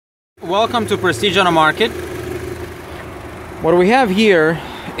welcome to Prestige on the Market. What we have here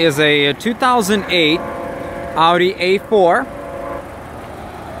is a 2008 Audi A4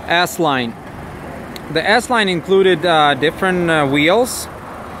 S-Line. The S-Line included different wheels.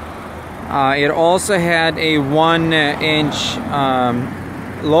 It also had a 1-inch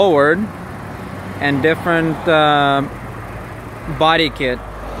lowered and different body kit,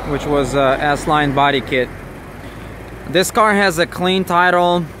 which was S-Line body kit. This car has a clean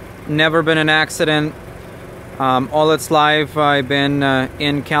title, never been an accident. All its life I've been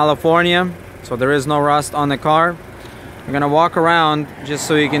in California, so there is no rust on the car. I'm gonna walk around just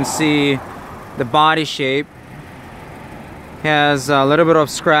so you can see the body shape. Has a little bit of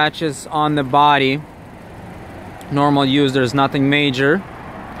scratches on the body. Normal use, there's nothing major.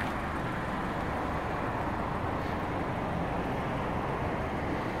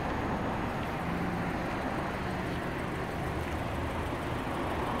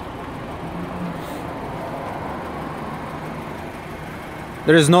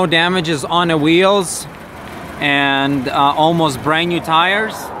 There's no damages on the wheels and almost brand new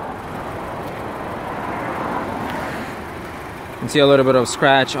tires. You can see a little bit of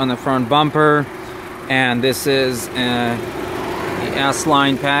scratch on the front bumper, and this is the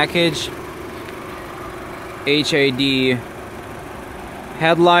S-Line package. HID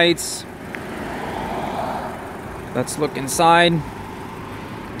headlights. Let's look inside.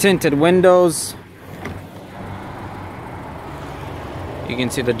 Tinted windows. You can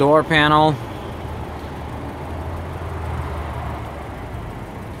see the door panel.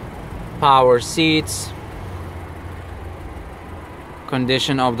 Power seats.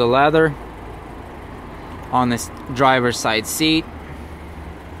 Condition of the leather on this driver's side seat.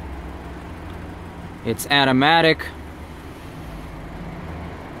 It's automatic.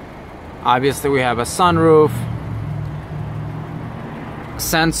 Obviously we have a sunroof.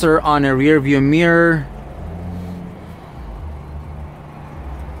 Sensor on a rear view mirror.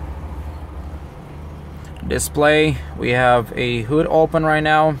 Display, we have a hood open right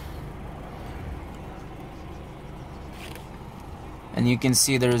now, and you can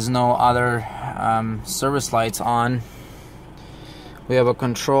see there's no other service lights on. We have a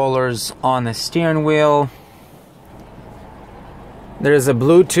controllers on the steering wheel. There is a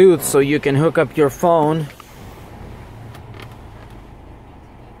Bluetooth, so you can hook up your phone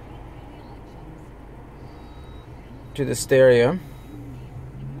to the stereo.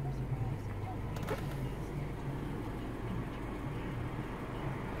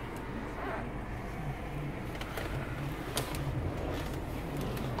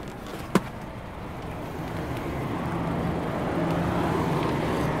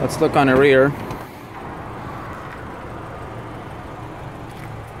 Let's look on the rear.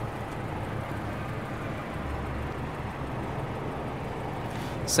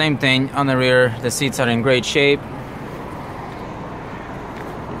 Same thing on the rear. The seats are in great shape.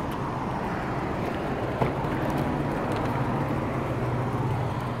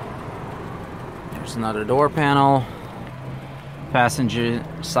 There's another door panel. Passenger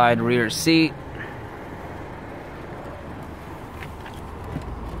side rear seat.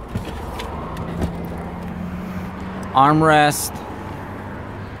 Armrest.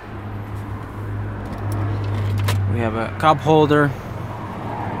 We have a cup holder.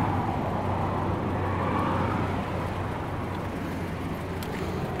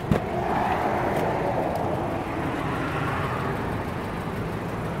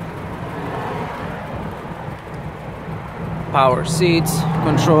 Power seats,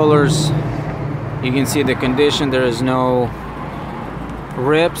 controllers. You can see the condition, there is no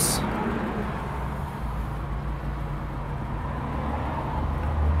rips.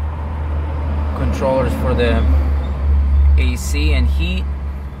 Controllers for the AC and heat.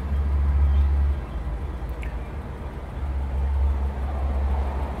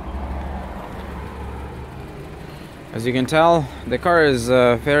 As you can tell, the car is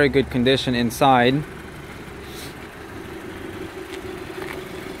very good condition inside.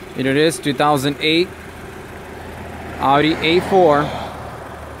 It is 2008 Audi A4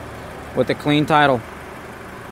 with a clean title.